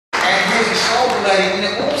And here's a shoulder lady,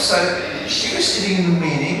 and also, she was sitting in the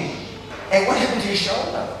meeting, and what happened to your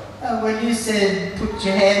shoulder? Well, you said put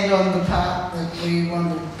your hand on the part that we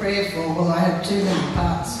wanted prayer for. Well, I had too many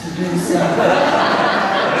parts to do, so I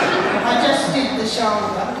just did the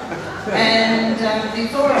shoulder. And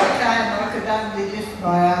before I came, I could only lift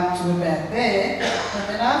my arm to about there, and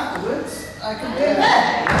then afterwards, I could do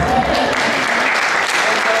that.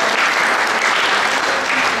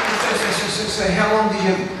 So how long did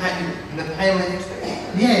you have the pain left?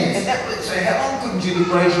 Yes. And that, so how long couldn't you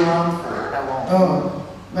raise your arm for? How long? Oh,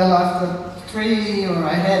 well, I've got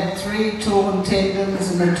I had 3 torn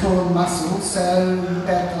tendons and a torn muscle, so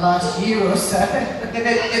about the last year or so.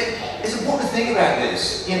 It's important to think about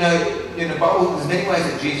this. You know, in the Bible, there's many ways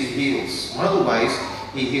that Jesus heals. One of the ways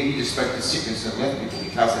he just spoke to sickness and left people. He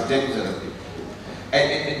cast the devils out of people.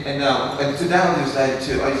 And today on this day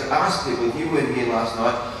too, I just asked people, if you weren't here last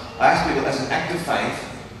night, I asked people as an act of faith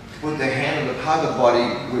to put their hand on the part of the body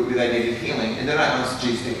where they needed healing, and then I asked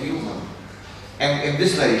Jesus to heal them. And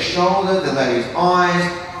this lady's shoulder, the lady's eyes,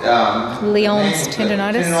 Leon's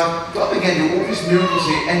tendonitis. God began to do all these miracles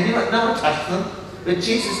here, and you know, no one touched them, but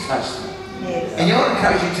Jesus touched them. Yes. And you want to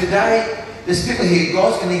encourage you today, there's people here,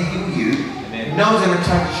 God's going to heal you. Amen. No one's going to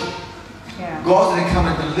touch you. Yeah. God's going to come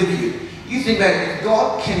and deliver you. You think about it, if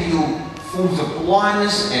God can heal forms of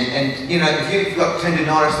blindness, and you know, if you've got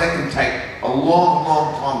tendonitis, that can take a long,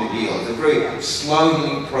 long time to heal. It's a very slow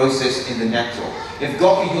healing process in the natural. If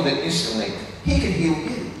God can heal that instantly, He can heal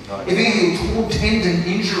you. Right. If He can heal torn tendon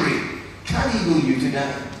injury, can He heal you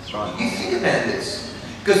today? That's right. You think about this.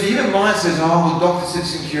 Because the human mind says, oh, well, the doctor said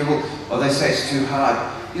it's incurable, or they say it's too hard.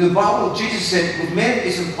 In the Bible, Jesus said, with men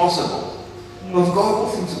it's impossible. Yes. But with God, all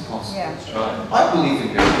things are possible. Yeah. That's right. I believe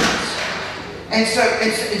in miracles. And so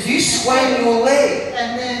it's you swaying your leg.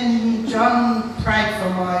 And then John prayed for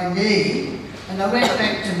my knee, and I went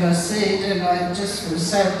back to my seat, and I just was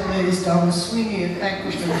so pleased. I was swinging it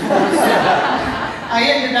backwards and forwards. I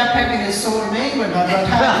ended up having a sore knee when I got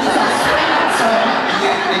home.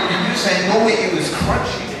 And you're saying normally it was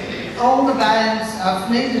crunchy. All the bones, I've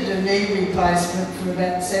needed a knee replacement for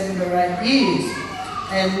about 7 or 8 years.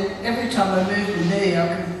 And every time I moved the knee, I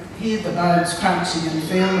could hear the bones crunching and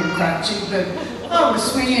feel them crunching, but I was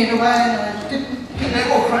swinging it away and I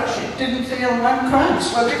didn't feel one crunch.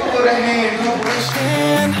 Well, people got a hand.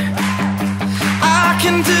 I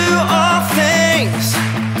can do